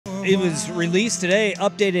It was released today,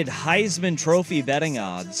 updated Heisman Trophy betting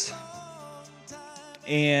odds.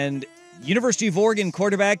 And University of Oregon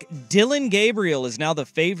quarterback Dillon Gabriel is now the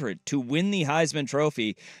favorite to win the Heisman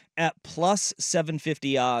Trophy at plus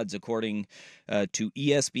 750 odds, according to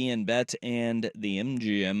ESPN Bet and the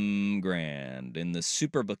MGM Grand in the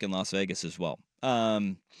Superbook in Las Vegas as well.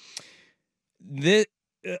 A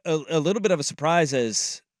little bit of a surprise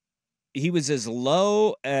as he was as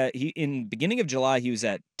low in beginning of July. He was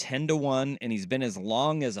at 10-1, and he's been as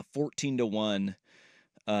long as a 14-1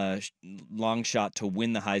 long shot to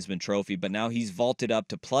win the Heisman Trophy. But now he's vaulted up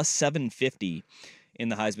to plus 750 in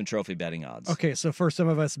the Heisman Trophy betting odds. Okay, so for some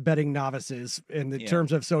of us betting novices, in the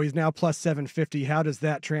terms of, so he's now plus 750. How does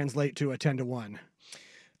that translate to a 10-1?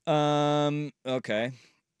 Okay,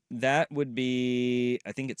 that would be,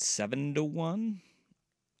 I think it's 7-1.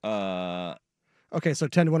 Okay, so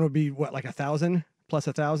 10-1 would be what, like 1,000 plus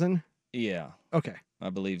 1,000? Yeah. Okay. I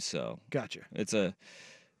believe so. Gotcha. It's a,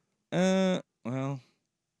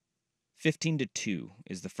 15-2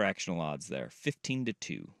 is the fractional odds there.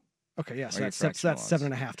 15-2. Okay, yeah, so that's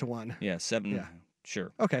 7.5 to 1. Yeah, 7. Yeah.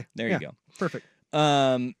 Sure. Okay. There you go. Perfect.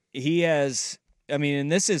 He has,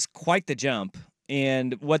 and this is quite the jump.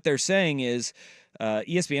 And what they're saying is,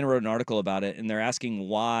 ESPN wrote an article about it, and they're asking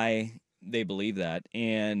why they believe that.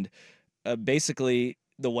 And basically,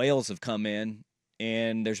 the whales have come in,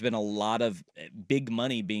 and there's been a lot of big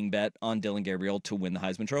money being bet on Dillon Gabriel to win the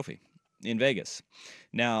Heisman Trophy in Vegas.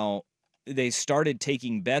 Now, they started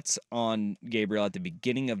taking bets on Gabriel at the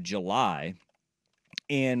beginning of July,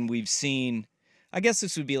 and we've seen, I guess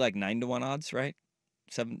this would be like 9-1 odds, right?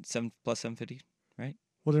 7 plus 750, right?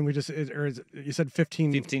 Well, then we just, you said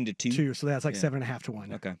 15-2, so that's like 7.5 to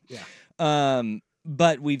 1. Okay. Yeah.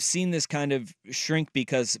 But we've seen this kind of shrink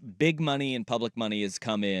because big money and public money has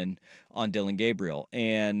come in on Dillon Gabriel.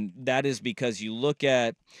 And that is because you look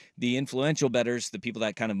at the influential bettors, the people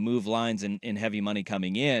that kind of move lines and heavy money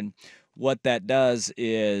coming in, what that does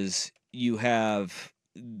is you have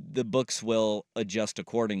the books will adjust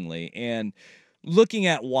accordingly. And looking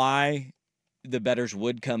at why the bettors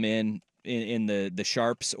would come in the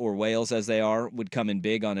sharps or whales as they are, would come in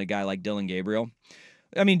big on a guy like Dillon Gabriel.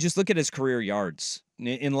 I mean, just look at his career yards.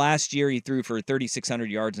 In last year, he threw for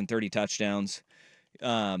 3,600 yards and 30 touchdowns.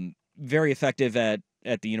 Very effective at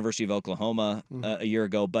the University of Oklahoma a year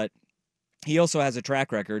ago. But he also has a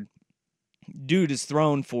track record. Dude has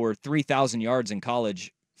thrown for 3,000 yards in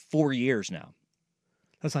college 4 years now.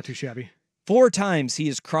 That's not too shabby. 4 times he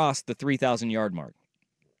has crossed the 3,000-yard mark.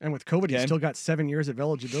 And with COVID, he's still got 7 years of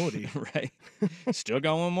eligibility. Right. Still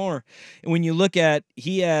got one more. And when you look at,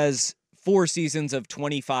 he has 4 seasons of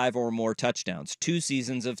 25 or more touchdowns, 2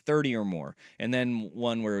 seasons of 30 or more, and then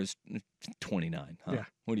one where it was 29. Huh? Yeah.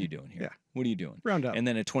 What are you doing here? Yeah. What are you doing? Round up. And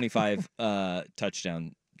then a 25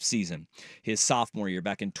 touchdown season, his sophomore year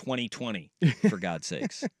back in 2020, for God's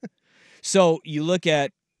sakes. So you look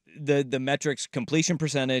at the metrics, completion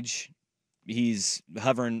percentage, he's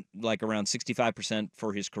hovering like around 65%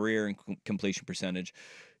 for his career in completion percentage.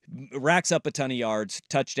 Racks up a ton of yards,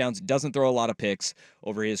 touchdowns, doesn't throw a lot of picks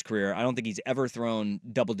over his career. I don't think he's ever thrown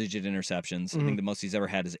double-digit interceptions. I think the most he's ever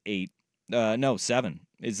had is 7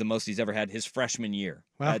 is the most he's ever had his freshman year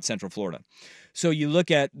at Central Florida. So you look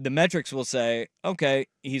at the metrics will say, okay,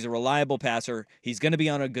 he's a reliable passer. He's going to be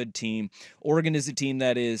on a good team. Oregon is a team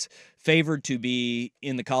that is favored to be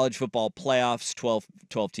in the college football playoffs,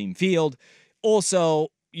 12-team field. Also,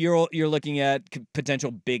 you're looking at potential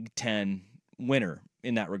Big Ten winner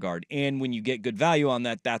in that regard. And when you get good value on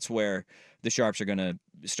that, that's where the sharps are going to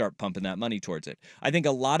start pumping that money towards it. I think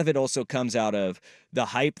a lot of it also comes out of the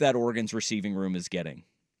hype that Oregon's receiving room is getting.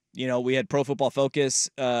 You know, we had Pro Football Focus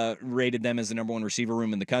rated them as the number 1 receiver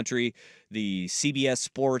room in the country. The CBS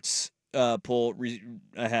Sports poll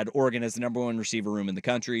had Oregon as the number 1 receiver room in the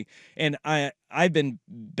country. And I've been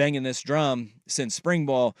banging this drum since spring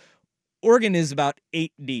ball. Oregon is about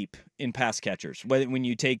 8 deep in pass catchers when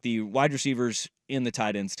you take the wide receivers and the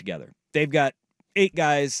tight ends together. They've got 8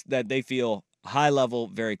 guys that they feel high level,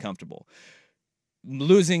 very comfortable.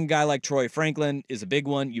 Losing a guy like Troy Franklin is a big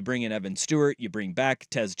one. You bring in Evan Stewart. You bring back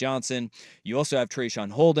Tez Johnson. You also have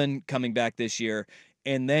Trayshawn Holden coming back this year.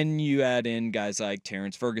 And then you add in guys like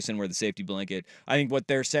Terrence Ferguson, where the safety blanket. I think what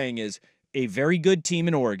they're saying is a very good team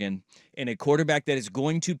in Oregon and a quarterback that is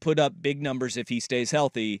going to put up big numbers if he stays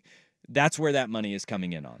healthy. That's where that money is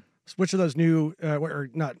coming in on. Which of those new, or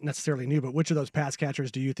not necessarily new, but which of those pass catchers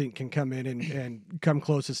do you think can come in and come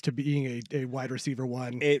closest to being a wide receiver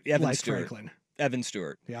 1 like Franklin? Evan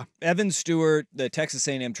Stewart. Yeah. Evan Stewart, the Texas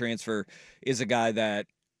A&M transfer, is a guy that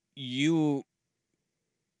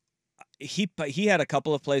he had a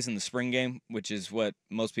couple of plays in the spring game, which is what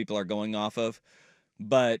most people are going off of.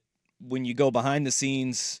 But when you go behind the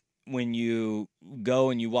scenes, when you go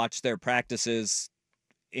and you watch their practices,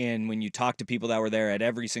 and when you talk to people that were there at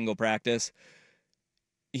every single practice,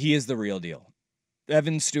 he is the real deal.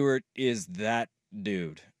 Evan Stewart is that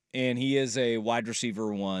dude, and he is a wide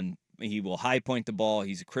receiver one. He will high point the ball.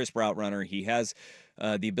 He's a crisp route runner. He has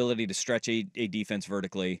the ability to stretch a defense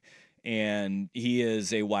vertically, and he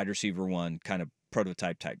is a wide receiver one kind of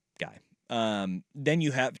prototype type guy. Then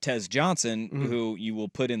you have Tez Johnson, who you will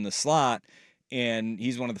put in the slot, and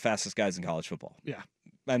he's one of the fastest guys in college football. Yeah.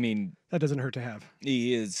 I mean, that doesn't hurt to have.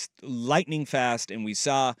 He is lightning fast, and we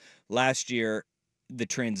saw last year the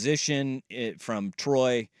transition from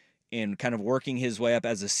Troy and kind of working his way up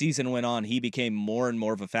as the season went on. He became more and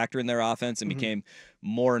more of a factor in their offense and became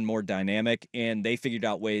more and more dynamic, and they figured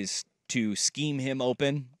out ways to scheme him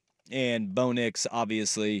open. And Bo Nix,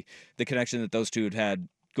 obviously, the connection that those two had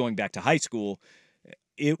going back to high school,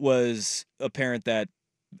 it was apparent that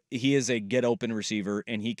he is a get-open receiver,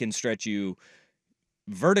 and he can stretch you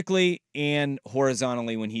vertically and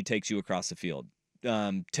horizontally when he takes you across the field.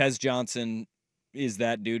 Tez Johnson is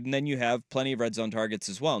that dude, and then you have plenty of red zone targets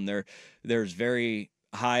as well. And there's very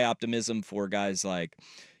high optimism for guys like,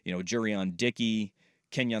 Jurion Dickey,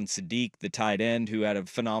 Kenyon Sadiq, the tight end, who had a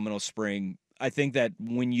phenomenal spring. I think that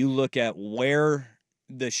when you look at where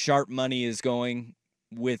the sharp money is going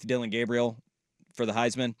with Dillon Gabriel for the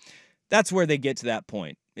Heisman, that's where they get to that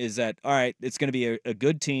point, is that, all right, it's going to be a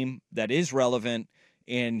good team that is relevant,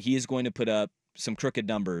 and he is going to put up some crooked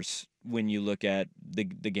numbers when you look at the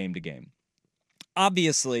game to game.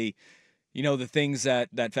 Obviously, the things that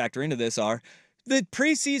factor into this are the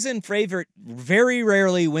preseason favorite very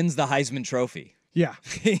rarely wins the Heisman Trophy. Yeah.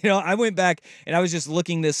 I went back and I was just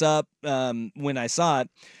looking this up when I saw it.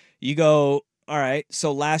 You go, all right,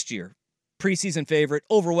 so last year, preseason favorite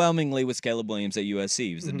overwhelmingly was Caleb Williams at USC.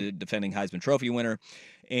 He was the defending Heisman Trophy winner.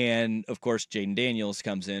 And, of course, Jaden Daniels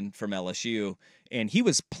comes in from LSU, and he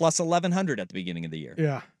was plus 1,100 at the beginning of the year.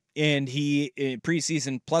 Yeah. And he, in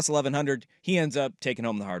preseason, plus 1,100, he ends up taking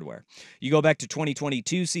home the hardware. You go back to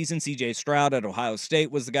 2022 season, C.J. Stroud at Ohio State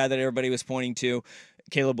was the guy that everybody was pointing to.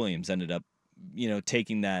 Caleb Williams ended up,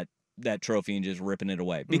 taking that trophy and just ripping it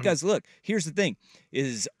away. Because, look, here's the thing,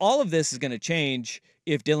 is all of this is going to change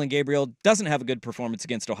if Dillon Gabriel doesn't have a good performance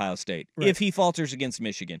against Ohio State, if he falters against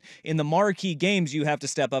Michigan. In the marquee games, you have to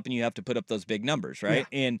step up and you have to put up those big numbers, right?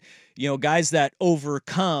 Yeah. And, guys that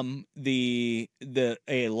overcome a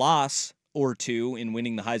loss or two in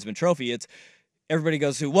winning the Heisman Trophy, it's everybody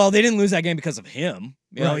goes to, well, they didn't lose that game because of him.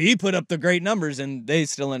 You know, he put up the great numbers and they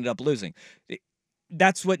still ended up losing.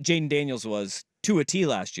 That's what Jaden Daniels was to a T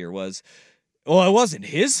last year was, well, it wasn't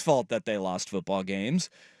his fault that they lost football games.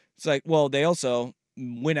 It's like, well, they also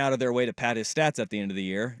went out of their way to pad his stats at the end of the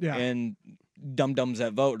year. Yeah. And dum-dums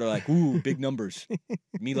that vote are like, ooh, big numbers.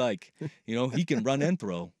 Me like, he can run and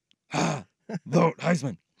throw. Vote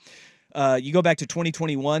Heisman. You go back to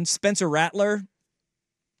 2021, Spencer Rattler.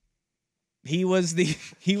 He was the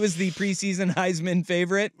preseason Heisman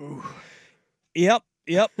favorite. Ooh. Yep.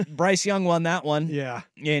 Bryce Young won that one. Yeah.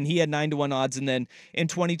 And he had 9-1 odds. And then in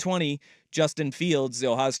 2020, Justin Fields, the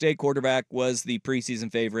Ohio State quarterback, was the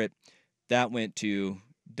preseason favorite. That went to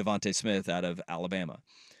Devontae Smith out of Alabama.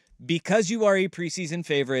 Because you are a preseason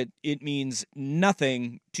favorite, it means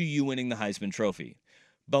nothing to you winning the Heisman Trophy.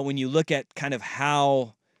 But when you look at kind of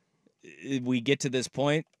how we get to this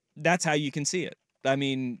point, that's how you can see it. I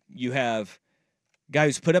mean, you have a guy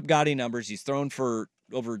who's put up gaudy numbers. He's thrown for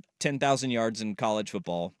over 10,000 yards in college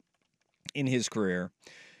football in his career.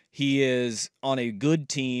 He is on a good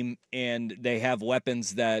team, and they have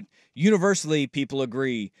weapons that universally people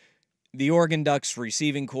agree. The Oregon Ducks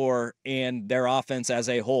receiving core and their offense as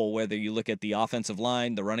a whole, whether you look at the offensive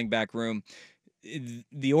line, the running back room,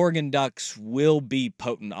 the Oregon Ducks will be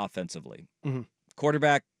potent offensively. Mm-hmm.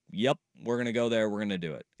 Quarterback, yep, we're going to go there. We're going to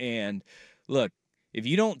do it. And look, if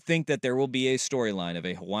you don't think that there will be a storyline of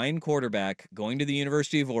a Hawaiian quarterback going to the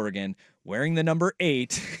University of Oregon, wearing the number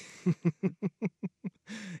 8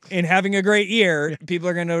 and having a great year, people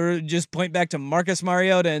are going to just point back to Marcus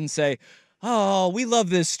Mariota and say, oh, we love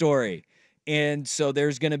this story. And so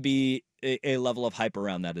there's going to be a level of hype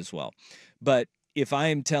around that as well. But if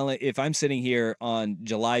I'm sitting here on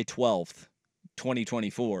July 12th,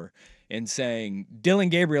 2024, and saying Dillon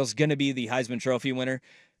Gabriel's going to be the Heisman Trophy winner,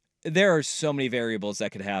 there are so many variables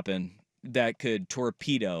that could happen that could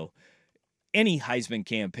torpedo any Heisman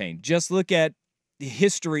campaign. Just look at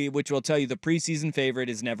history, which will tell you the preseason favorite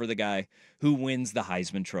is never the guy who wins the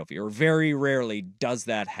Heisman Trophy, or very rarely does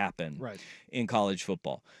that happen in college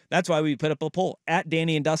football. That's why we put up a poll at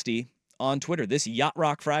Danny and Dusty on Twitter this Yacht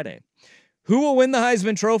Rock Friday. Who will win the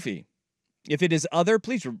Heisman Trophy? If it is other,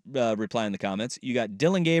 please reply in the comments. You got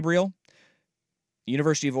Dillon Gabriel,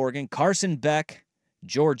 University of Oregon, Carson Beck,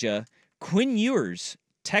 Georgia, Quinn Ewers,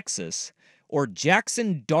 Texas, or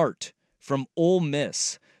Jackson Dart from Ole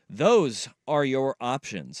Miss. Those are your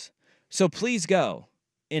options. So please go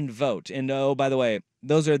and vote. And oh, by the way,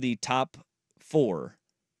 those are the top 4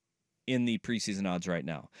 in the preseason odds right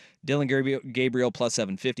now. Dillon Gabriel plus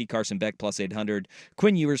 750, Carson Beck plus 800,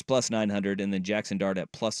 Quinn Ewers plus 900, and then Jackson Dart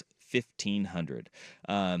at plus 1,500.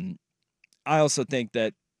 I also think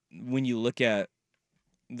that when you look at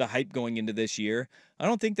the hype going into this year, I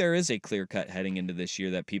don't think there is a clear cut heading into this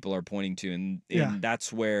year that people are pointing to. And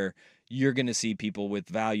that's where you're going to see people with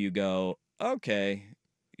value go, okay,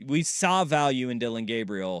 we saw value in Dillon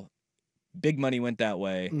Gabriel. Big money went that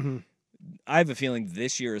way. Mm-hmm. I have a feeling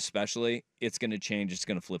this year especially, it's going to change. It's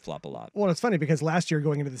going to flip-flop a lot. Well, it's funny because last year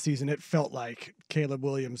going into the season, it felt like Caleb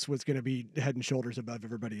Williams was going to be head and shoulders above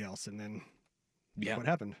everybody else. And then what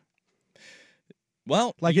happened?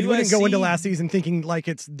 Well, like USC, it wouldn't go into last season thinking like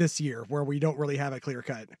it's this year where we don't really have a clear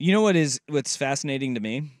cut. You know what's fascinating to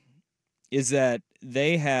me is that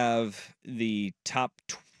they have the top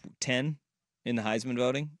 10 in the Heisman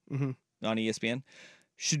voting on ESPN.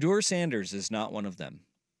 Shedeur Sanders is not one of them.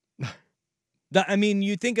 I mean,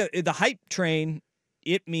 you think the hype train,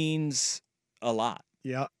 it means a lot.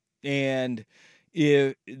 Yeah. And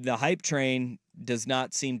the hype train does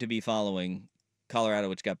not seem to be following Colorado,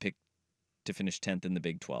 which got picked to finish 10th in the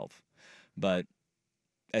Big 12. But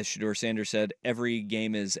as Shedeur Sanders said, every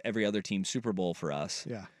game is every other team's Super Bowl for us.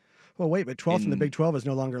 Yeah. Well, wait, but 12th in the Big 12 is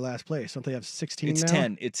no longer last place. Don't they have 16 it's now?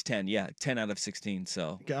 10. It's 10, yeah. 10 out of 16,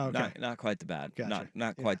 so okay. not quite the bad. Gotcha.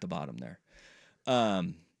 Not quite the bottom there.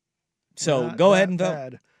 So go ahead and vote.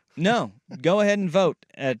 Bad. No, go ahead and vote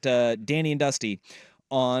at Danny and Dusty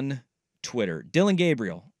on Twitter. Dillon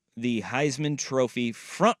Gabriel, the Heisman Trophy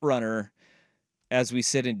front runner as we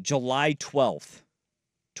sit in July 12th,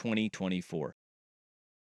 2024.